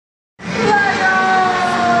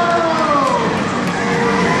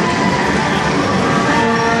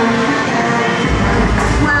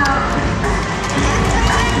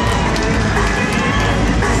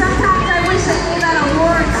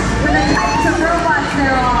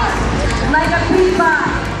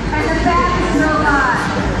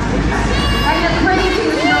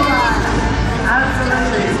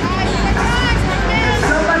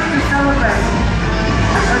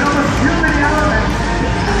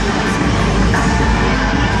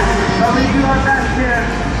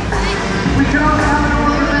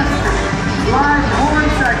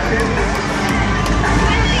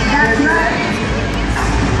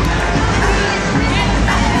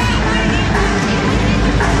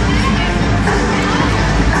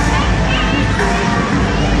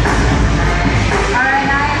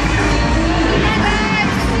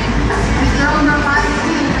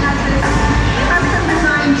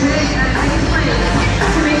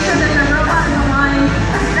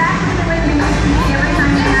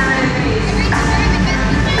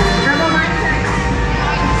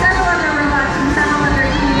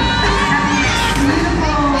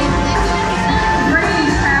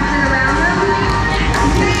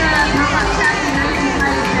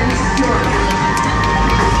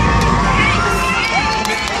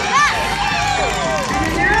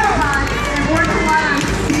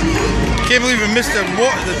can't believe I missed the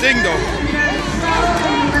thing though.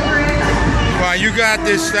 Wow, you got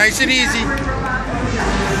this nice and easy.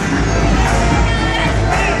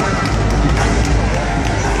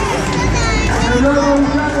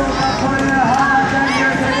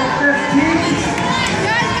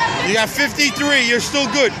 You got 53, you're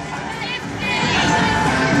still good.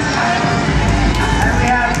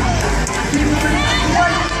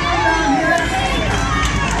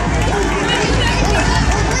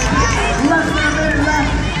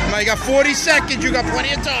 You got 40 seconds, you got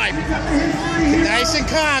plenty of time. Nice and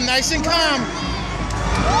calm, nice and calm.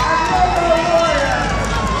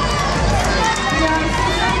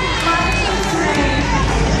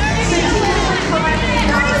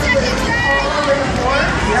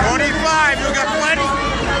 You got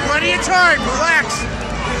plenty of time. Relax.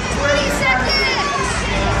 20 seconds.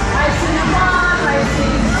 I see the bomb. I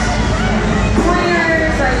see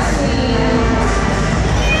pointers. I see.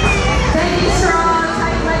 Thank you, strong.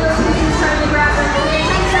 Tight Lego pieces trying to grab them.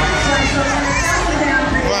 10 seconds. I'm still going to count you down.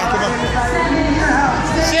 Come on.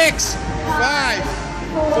 6, 5,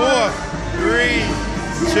 4, 3,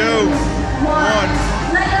 2, 1.